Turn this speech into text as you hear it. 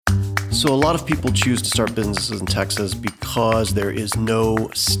So a lot of people choose to start businesses in Texas because there is no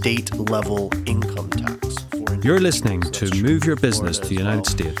state-level income tax. You're listening to Move Your Business to the United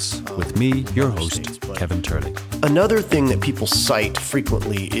States with me, your host, Kevin Turley. Another thing that people cite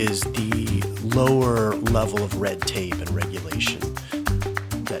frequently is the lower level of red tape and regulation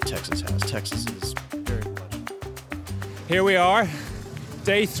that Texas has. Texas is very much... Here we are,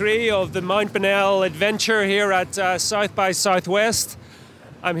 day 3 of the Mount Bonnell adventure here at South by Southwest.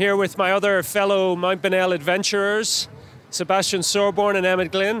 I'm here with my other fellow Mount Bonnell adventurers, Sebastian Sorborn and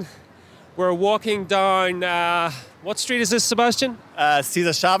Emmett Glynn. We're walking down, what street is this, Sebastian?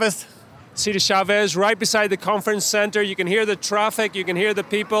 Cesar Chavez. Cesar Chavez, right beside the conference center. You can hear the traffic, you can hear the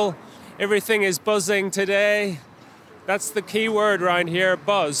people. Everything is buzzing today. That's the key word around here,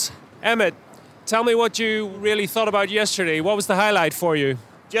 buzz. Emmett, tell me what you really thought about yesterday. What was the highlight for you?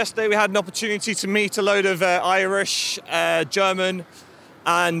 Yesterday we had an opportunity to meet a load of Irish, German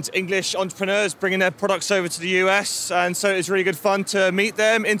and English entrepreneurs bringing their products over to the US, and so it was really good fun to meet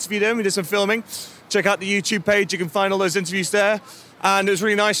them, interview them. We did some filming. Check out the YouTube page, you can find all those interviews there, and it was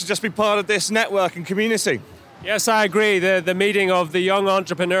really nice to just be part of this network and community. Yes, I agree. The meeting of the young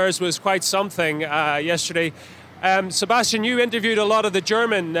entrepreneurs was quite something yesterday. Sebastian, you interviewed a lot of the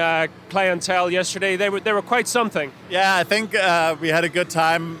German clientele yesterday. They were quite something. Yeah, I think we had a good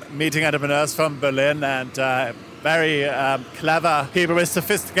time meeting entrepreneurs from Berlin and very clever people with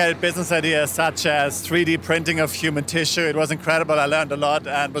sophisticated business ideas such as 3D printing of human tissue. It was incredible. I learned a lot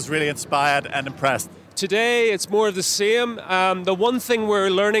and was really inspired and impressed. Today, it's more of the same. The one thing we're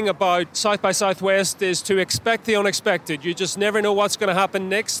learning about South by Southwest is to expect the unexpected. You just never know what's going to happen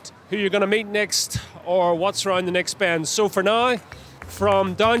next, who you're going to meet next, or what's around the next bend. So for now,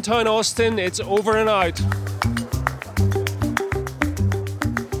 from downtown Austin, it's over and out.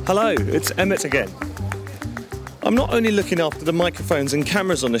 Hello, it's Emmett again. I'm not only looking after the microphones and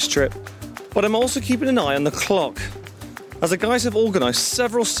cameras on this trip, but I'm also keeping an eye on the clock, as the guys have organised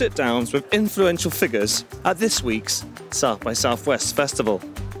several sit-downs with influential figures at this week's South by Southwest Festival.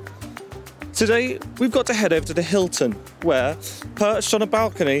 Today, we've got to head over to the Hilton, where, perched on a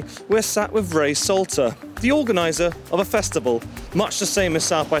balcony, we're sat with Ray Salter, the organiser of a festival much the same as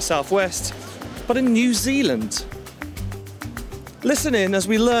South by Southwest, but in New Zealand. Listen in as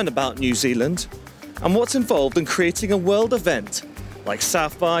we learn about New Zealand and what's involved in creating a world event like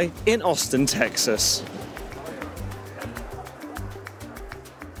South by in Austin, Texas.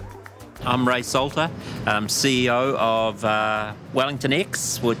 I'm Ray Salter. I'm CEO of Wellington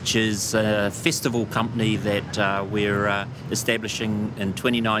X, which is a festival company that we're establishing in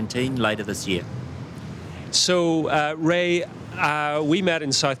 2019, later this year. So, Ray, we met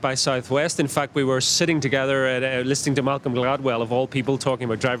in South by Southwest. In fact, we were sitting together listening to Malcolm Gladwell, of all people, talking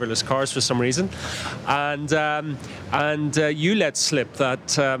about driverless cars for some reason. And you let slip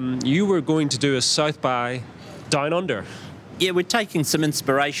that you were going to do a South by Down Under. Yeah, we're taking some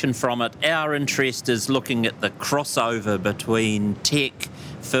inspiration from it. Our interest is looking at the crossover between tech,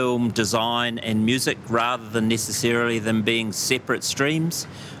 film, design and music rather than necessarily them being separate streams.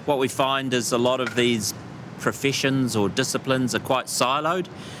 What we find is a lot of these professions or disciplines are quite siloed.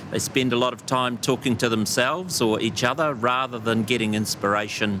 They spend a lot of time talking to themselves or each other rather than getting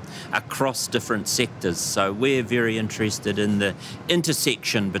inspiration across different sectors. So we're very interested in the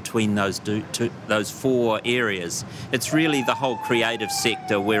intersection between those four areas. It's really the whole creative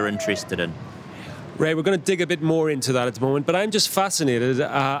sector we're interested in. Ray, we're going to dig a bit more into that at the moment, but I'm just fascinated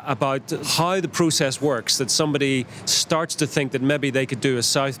about how the process works, that somebody starts to think that maybe they could do a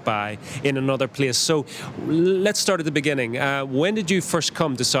South by in another place. So let's start at the beginning. When did you first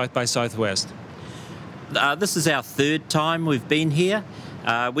come to South by Southwest? This is our third time we've been here.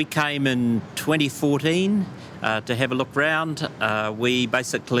 We came in 2014 to have a look round. We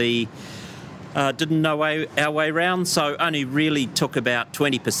basically didn't know our way around, so only really took about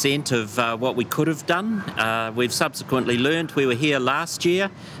 20% of what we could have done. We've subsequently learned. We were here last year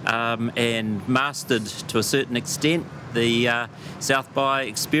and mastered to a certain extent the South by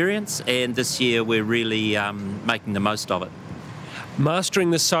experience, and this year we're really making the most of it.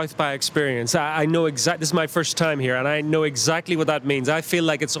 Mastering the South by experience. I know exactly, this is my first time here, and I know exactly what that means. I feel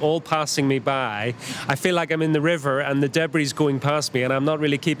like it's all passing me by. I feel like I'm in the river and the debris is going past me and I'm not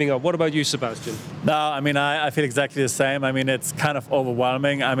really keeping up. What about you, Sebastian? No, I mean, I feel exactly the same. I mean, it's kind of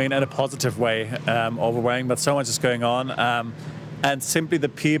overwhelming. I mean, in a positive way, overwhelming, but so much is going on. And simply the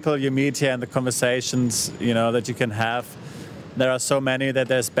people you meet here and the conversations, that you can have. There are so many that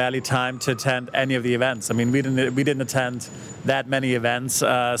there's barely time to attend any of the events. I mean, we didn't attend that many events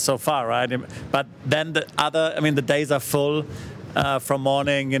so far, right? But then the days are full from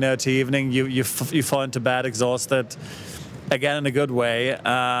morning, to evening. You fall into bed exhausted. again in a good way.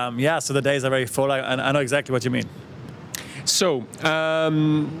 So the days are very full, and I know exactly what you mean. So,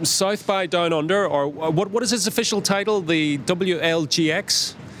 South by Down Under, or what is its official title? The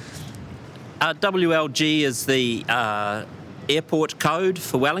WLGX? WLG is the airport code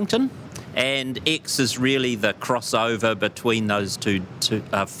for Wellington, and X is really the crossover between those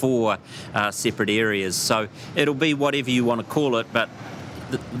four separate areas. So it'll be whatever you want to call it, but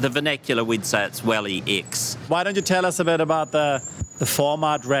the vernacular, we'd say it's Welly X. Why don't you tell us a bit about the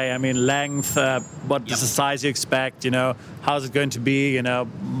format, Ray? I mean, length, what is the size you expect, how's it going to be,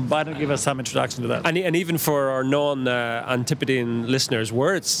 why don't you give us some introduction to that? And even for our non-Antipodean listeners,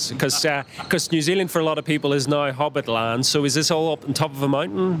 words, because New Zealand for a lot of people is now Hobbit land, so is this all up on top of a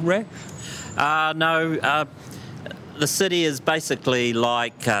mountain, Ray? No, the city is basically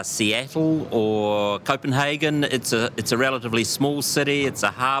like Seattle or Copenhagen. It's a relatively small city. It's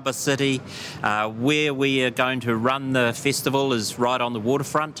a harbour city. Where we are going to run the festival is right on the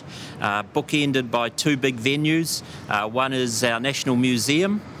waterfront, bookended by two big venues. One is our National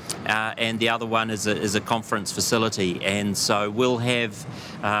Museum, and the other one is a conference facility. And so we'll have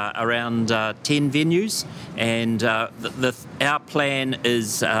around 10 venues, and our plan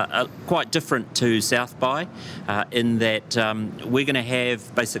is quite different to South by in that we're going to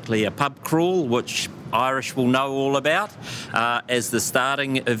have basically a pub crawl, which Irish will know all about, as the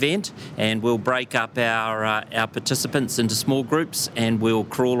starting event, and we'll break up our participants into small groups, and we'll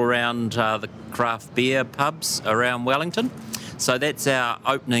crawl around the craft beer pubs around Wellington. So that's our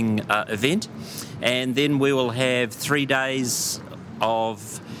opening event, and then we will have 3 days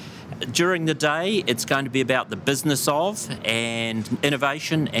of. During the day, it's going to be about the business of and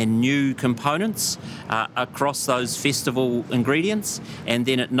innovation and new components across those festival ingredients. And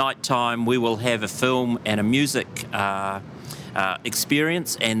then at night time, we will have a film and a music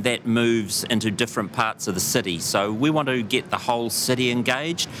experience, and that moves into different parts of the city. So we want to get the whole city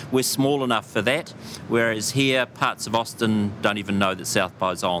engaged. We're small enough for that, whereas here, parts of Austin don't even know that South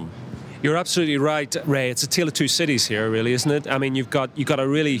by's on. You're absolutely right, Ray. It's a tale of two cities here, really, isn't it? I mean, you've got a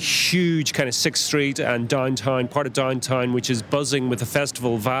really huge kind of 6th Street and downtown, part of downtown, which is buzzing with a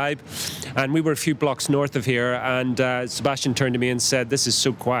festival vibe. And we were a few blocks north of here, and Sebastian turned to me and said, "This is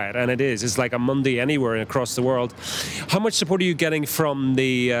so quiet," and it is. It's like a Monday anywhere across the world. How much support are you getting from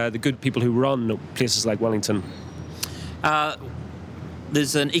the good people who run places like Wellington?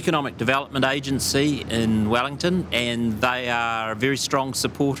 There's an economic development agency in Wellington, and they are a very strong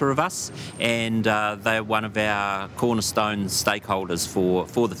supporter of us, and they're one of our cornerstone stakeholders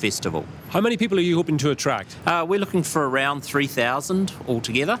for the festival. How many people are you hoping to attract? We're looking for around 3,000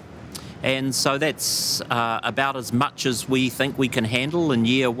 altogether, and so that's about as much as we think we can handle in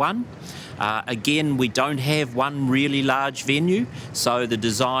year one. Again, we don't have one really large venue, so the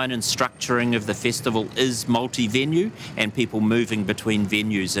design and structuring of the festival is multi-venue and people moving between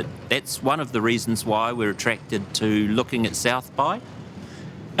venues. That's one of the reasons why we're attracted to looking at South by.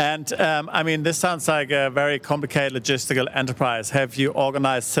 And this sounds like a very complicated logistical enterprise. Have you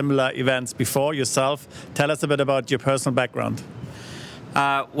organized similar events before yourself? Tell us a bit about your personal background.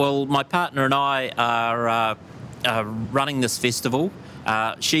 Well, my partner and I are running this festival.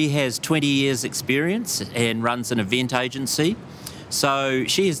 She has 20 years experience and runs an event agency. So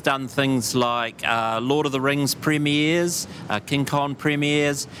she has done things like Lord of the Rings premieres, King Kong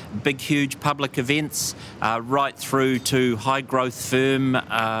premieres, big, huge public events, right through to high growth firm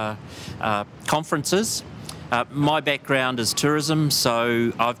conferences. My background is tourism,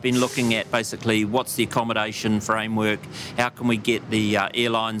 so I've been looking at basically what's the accommodation framework, how can we get the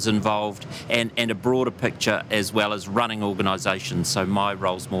airlines involved, and a broader picture as well as running organisations. So my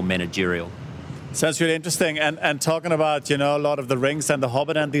role's more managerial. Sounds really interesting. And talking about, Lord of the Rings and The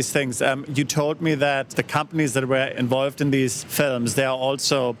Hobbit and these things, you told me that the companies that were involved in these films, they are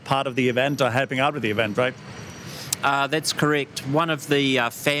also part of the event or helping out with the event, right? That's correct. One of the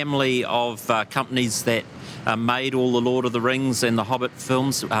family of companies that made all the Lord of the Rings and the Hobbit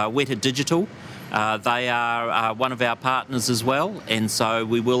films, Weta Digital. They are one of our partners as well, and so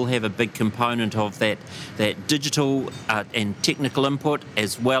we will have a big component of that digital and technical input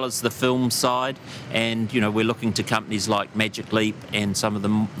as well as the film side. And we're looking to companies like Magic Leap and some of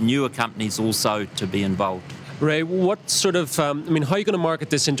the newer companies also to be involved. Ray, what sort of, how are you going to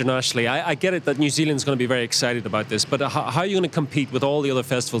market this internationally? I get it that New Zealand's going to be very excited about this, but how are you going to compete with all the other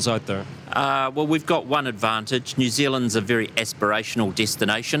festivals out there? Well, we've got one advantage. New Zealand's a very aspirational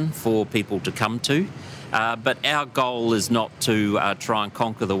destination for people to come to. But our goal is not to try and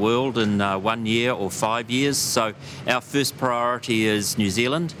conquer the world in 1 year or 5 years. So our first priority is New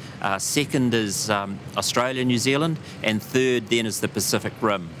Zealand, second is Australia, New Zealand, and third then is the Pacific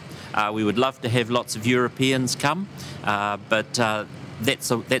Rim. We would love to have lots of Europeans come, but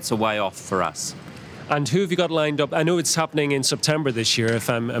that's a way off for us. And who have you got lined up? I know it's happening in September this year, if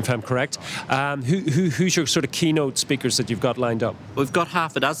I'm correct. Who's your sort of keynote speakers that you've got lined up? We've got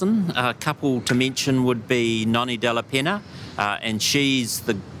half a dozen. A couple to mention would be Noni Della Pena, and she's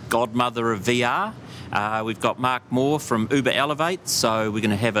the godmother of VR. We've got Mark Moore from Uber Elevate, so we're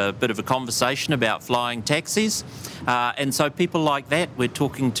going to have a bit of a conversation about flying taxis. And so people like that, we're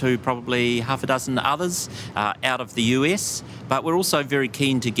talking to probably half a dozen others out of the US, but we're also very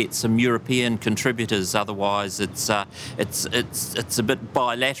keen to get some European contributors. Otherwise, it's a bit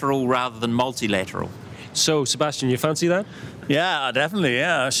bilateral rather than multilateral. So, Sebastian, you fancy that? Yeah, definitely.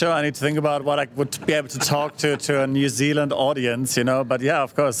 Yeah, sure. I need to think about what I would be able to talk to a New Zealand audience, But yeah,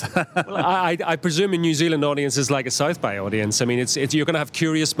 of course. Well, I presume a New Zealand audience is like a South by audience. I mean, you're going to have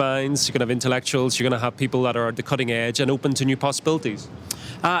curious minds, you're going to have intellectuals, you're going to have people that are at the cutting edge and open to new possibilities.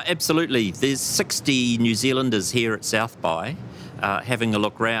 Absolutely. There's 60 New Zealanders here at South by. Having a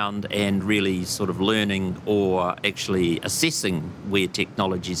look round and really sort of learning or actually assessing where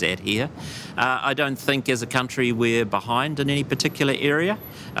technology's at here. I don't think as a country we're behind in any particular area.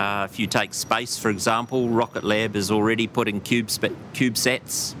 If you take space, for example, Rocket Lab is already putting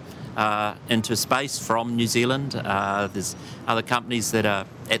CubeSats into space from New Zealand. There's other companies that are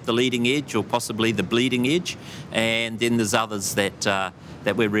at the leading edge or possibly the bleeding edge, and then there's others that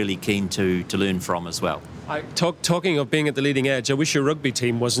we're really keen to learn from as well. Talking of being at the leading edge, I wish your rugby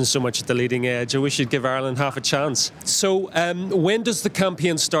team wasn't so much at the leading edge. I wish you'd give Ireland half a chance. So when does the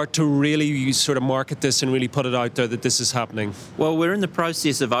campaign start to really sort of market this and really put it out there that this is happening? Well, we're in the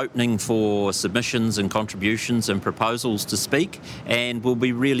process of opening for submissions and contributions and proposals to speak, and we'll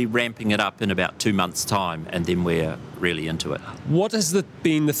be really ramping it up in about 2 months' time, and then we're really into it. What has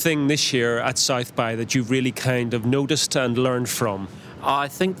been the thing this year at South by that you've really kind of noticed and learned from? I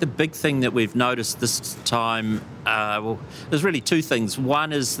think the big thing that we've noticed this time, there's really two things.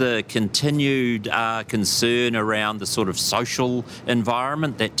 One is the continued concern around the sort of social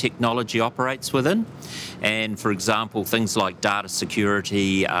environment that technology operates within. And, for example, things like data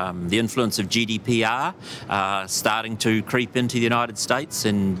security, the influence of GDPR starting to creep into the United States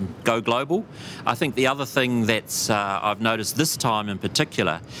and go global. I think the other thing that's I've noticed this time in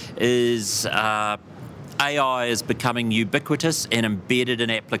particular is AI is becoming ubiquitous and embedded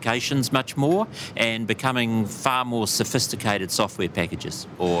in applications much more and becoming far more sophisticated software packages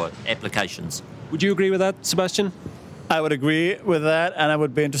or applications. Would you agree with that, Sebastian? I would agree with that, and I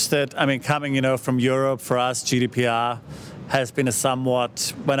would be interested, coming, from Europe, for us, GDPR has been a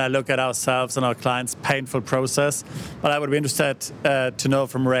somewhat, when I look at ourselves and our clients, painful process. But I would be interested to know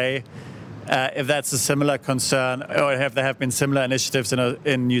from Ray if that's a similar concern, or if there have been similar initiatives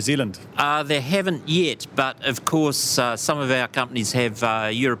in New Zealand. There haven't yet, but of course some of our companies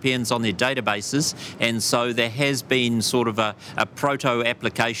have Europeans on their databases, and so there has been sort of a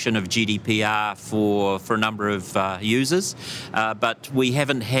proto-application of GDPR for a number of users, but we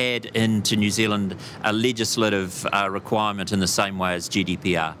haven't had into New Zealand a legislative requirement in the same way as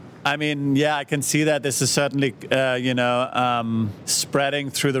GDPR. I can see that this is certainly, spreading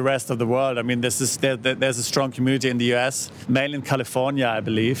through the rest of the world. There's a strong community in the US, mainly in California, I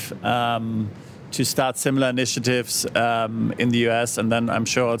believe, to start similar initiatives in the US, and then I'm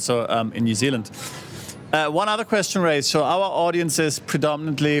sure also in New Zealand. One other question raised. So our audience is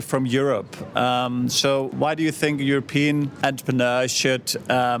predominantly from Europe. So why do you think a European entrepreneur should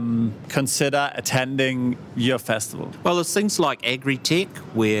consider attending your festival? Well, there's things like Agritech,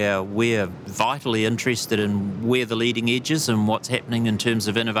 where we're vitally interested in where the leading edge is and what's happening in terms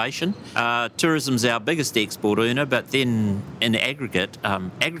of innovation. Tourism's our biggest export earner, but then in aggregate,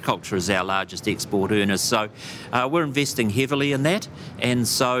 agriculture is our largest export earner. So we're investing heavily in that. And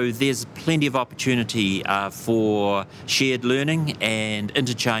so there's plenty of opportunity for shared learning and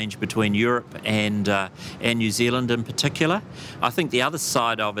interchange between Europe and New Zealand in particular. I think the other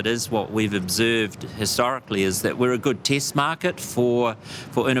side of it is what we've observed historically is that we're a good test market for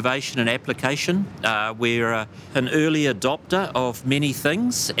innovation and application. We're an early adopter of many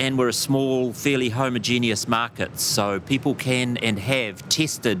things, and we're a small, fairly homogeneous market. So people can and have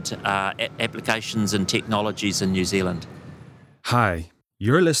tested applications and technologies in New Zealand. Hi.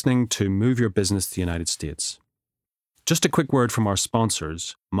 You're listening to Move Your Business to the United States. Just a quick word from our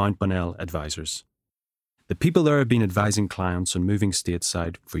sponsors, Mount Bonnell Advisors. The people there have been advising clients on moving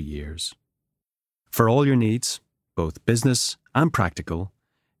stateside for years. For all your needs, both business and practical,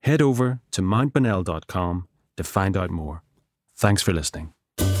 head over to mountbonnell.com to find out more. Thanks for listening.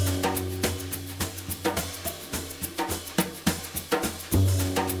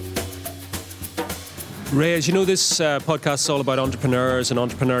 Ray, as you know, this podcast is all about entrepreneurs and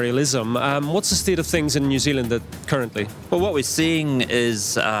entrepreneurialism. What's the state of things in New Zealand currently? Well, what we're seeing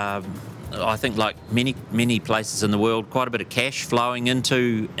is, I think, like many places in the world, quite a bit of cash flowing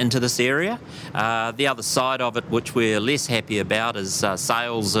into this area. The other side of it, which we're less happy about, is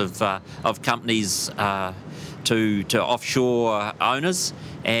sales of companies to offshore owners.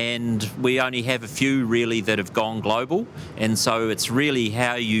 And we only have a few really that have gone global. And so it's really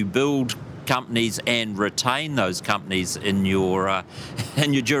how you build companies and retain those companies in your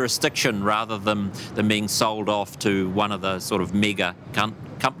jurisdiction rather than being sold off to one of the sort of mega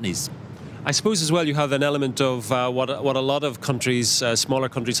companies. I suppose as well you have an element of what a lot of countries, smaller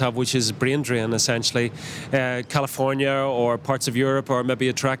countries have, which is brain drain essentially. California or parts of Europe are maybe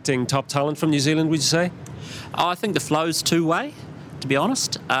attracting top talent from New Zealand, would you say? I think the flow's two-way. To be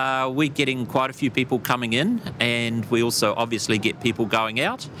honest, we're getting quite a few people coming in, and we also obviously get people going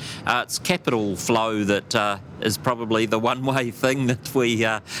out. It's capital flow that is probably the one-way thing that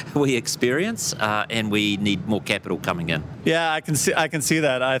we experience, and we need more capital coming in. Yeah, I can see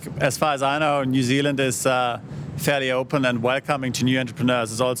that. As far as I know, New Zealand is fairly open and welcoming to new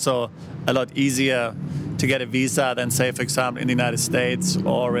entrepreneurs. It's also a lot easier to get a visa than, say, for example, in the United States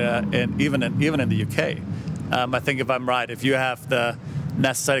or even in the UK. I think if I'm right, if you have the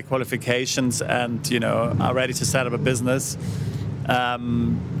necessary qualifications and are ready to set up a business,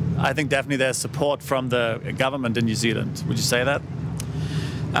 I think definitely there's support from the government in New Zealand. Would you say that?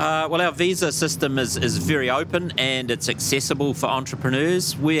 Well, our visa system is very open and it's accessible for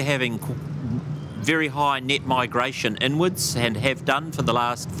entrepreneurs. We're having very high net migration inwards and have done for the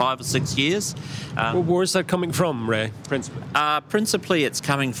last 5 or 6 years. Where's that coming from, Ray, principally? Principally, it's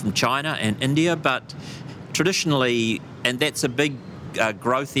coming from China and India, but traditionally, and that's a big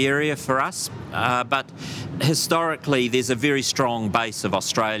growth area for us, but historically there's a very strong base of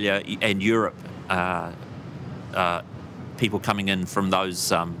Australia and Europe people coming in from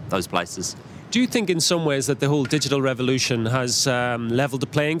those places. Do you think in some ways that the whole digital revolution has leveled the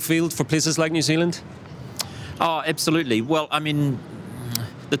playing field for places like New Zealand? Oh, absolutely. Well, I mean,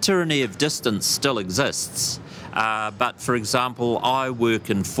 the tyranny of distance still exists. But, for example, I work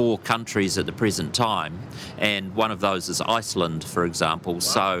in 4 countries at the present time, and one of those is Iceland, for example. Wow.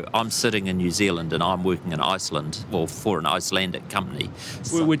 So I'm sitting in New Zealand and I'm working in Iceland, well, for an Icelandic company.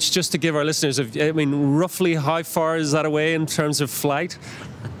 So, which, just to give our listeners, roughly how far is that away in terms of flight?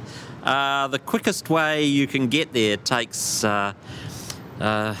 The quickest way you can get there takes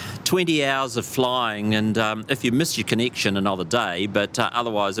 20 hours of flying, and if you miss your connection, another day, but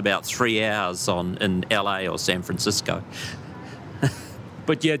otherwise about 3 hours in LA or San Francisco.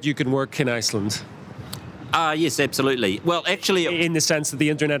 But yet you can work in Iceland? Yes, absolutely. Well, actually... In the sense that the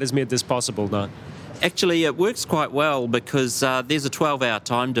internet has made this possible now? Actually, it works quite well because there's a 12-hour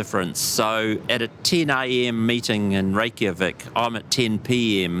time difference. So at a 10 a.m. meeting in Reykjavik, I'm at 10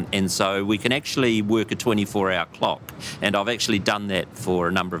 p.m. and so we can actually work a 24-hour clock. And I've actually done that for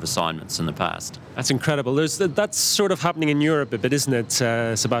a number of assignments in the past. That's incredible. That's sort of happening in Europe a bit, isn't it,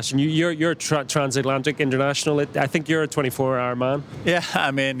 Sebastian? You're transatlantic, international. I think you're a 24-hour man.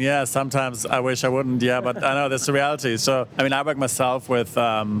 Yeah, sometimes I wish I wouldn't, but I know that's the reality. So, I work myself with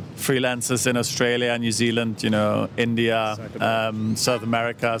freelancers in Australia, New Zealand, India, South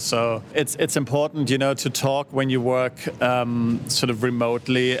America. So it's important, to talk when you work sort of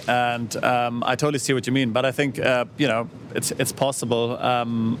remotely. And I totally see what you mean. But I think, it's possible.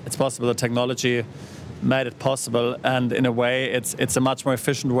 It's possible that technology made it possible, and in a way, it's a much more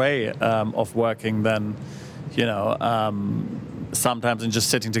efficient way of working than, sometimes in just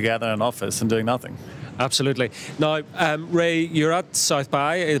sitting together in an office and doing nothing. Absolutely. Now, Ray, you're at South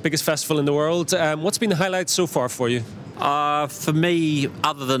by, the biggest festival in the world. What's been the highlight so far for you? For me,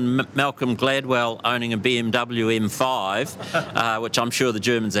 other than Malcolm Gladwell owning a BMW M5, which I'm sure the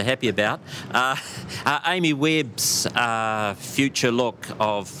Germans are happy about, Amy Webb's future look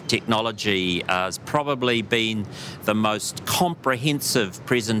of technology has probably been the most comprehensive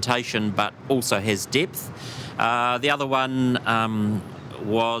presentation, but also has depth. The other one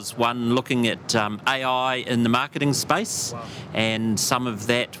was one looking at AI in the marketing space. Wow. And some of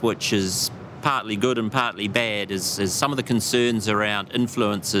that which is partly good and partly bad is some of the concerns around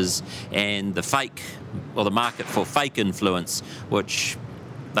influencers and the market for fake influence, which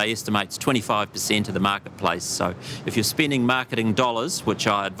they estimate is 25% of the marketplace. So if you're spending marketing dollars, which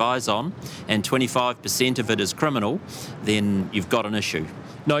I advise on, and 25% of it is criminal, then you've got an issue.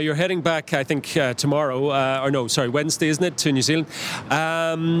 Now, you're heading back, I think, tomorrow, Wednesday, isn't it, to New Zealand?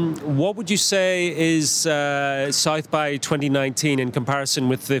 What would you say is South by 2019 in comparison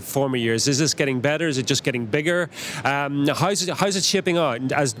with the former years? Is this getting better? Is it just getting bigger? How's it shaping out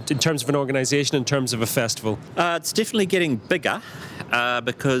in terms of an organisation, in terms of a festival? It's definitely getting bigger.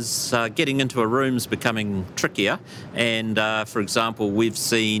 Because getting into a room's becoming trickier. And, for example, we've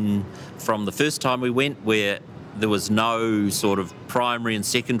seen from the first time we went where there was no sort of primary and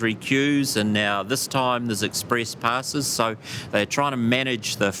secondary queues, and now this time there's express passes, so they're trying to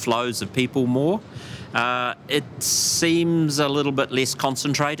manage the flows of people more. It seems a little bit less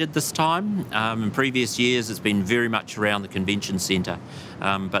concentrated this time. In previous years it's been very much around the convention centre,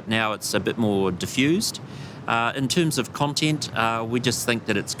 but now it's a bit more diffused. In terms of content, we just think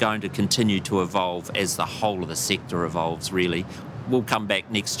that it's going to continue to evolve as the whole of the sector evolves, really. We'll come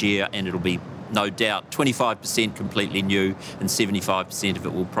back next year and it'll be no doubt 25% completely new and 75% of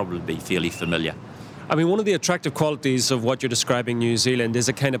it will probably be fairly familiar. I mean, one of the attractive qualities of what you're describing New Zealand is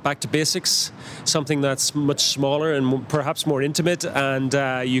a kind of back to basics, something that's much smaller and perhaps more intimate, and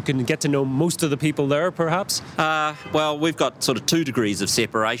you can get to know most of the people there, perhaps? Well, we've got sort of 2 degrees of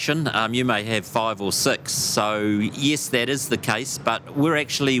separation. You may have 5 or 6, so yes, that is the case, but we're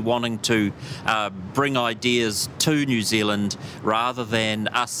actually wanting to bring ideas to New Zealand rather than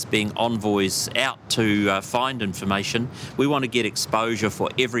us being envoys out to find information. We want to get exposure for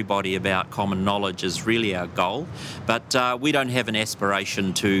everybody about common knowledge is really our goal, but we don't have an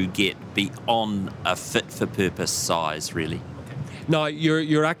aspiration to get beyond a fit-for-purpose size, really. Now,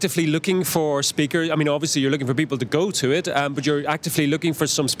 you're actively looking for speakers. I mean, obviously you're looking for people to go to it, but you're actively looking for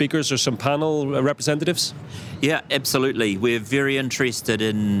some speakers or some panel representatives? Yeah, absolutely. We're very interested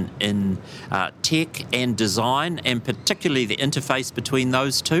in tech and design, and particularly the interface between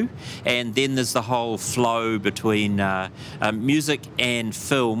those two. And then there's the whole flow between music and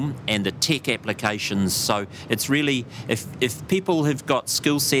film and the tech applications. So it's really, if people have got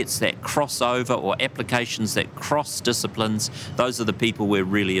skill sets that cross over or applications that cross disciplines, those are the people we're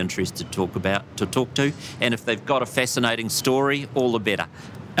really interested to talk to. And if they've got a fascinating story, all the better.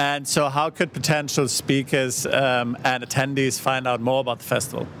 And so how could potential speakers and attendees find out more about the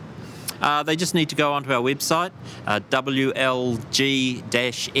festival? They just need to go onto our website, wlg-x.com,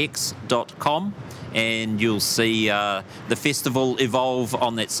 and you'll see the festival evolve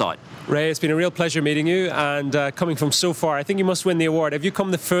on that site. Ray, it's been a real pleasure meeting you, and coming from so far, I think you must win the award. Have you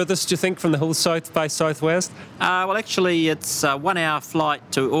come the furthest, do you think, from the whole South by Southwest? Well, actually, it's a 1-hour flight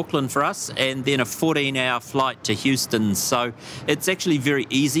to Auckland for us, and then a 14-hour flight to Houston. So it's actually very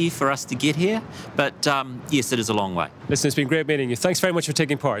easy for us to get here, but yes, it is a long way. Listen, it's been great meeting you. Thanks very much for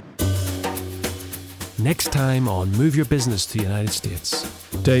taking part. Next time on Move Your Business to the United States.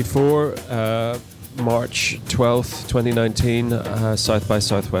 Day 4, March 12th, 2019, South by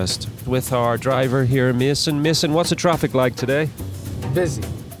Southwest. With our driver here, Mason. Mason, what's the traffic like today?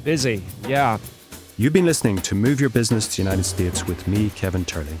 Busy, yeah. You've been listening to Move Your Business to the United States with me, Kevin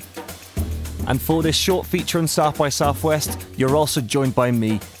Turley. And for this short feature on South by Southwest, you're also joined by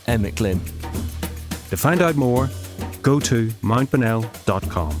me, Emmett Glynn. To find out more, go to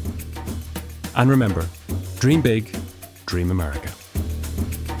mountbonnell.com. And remember, dream big, dream America.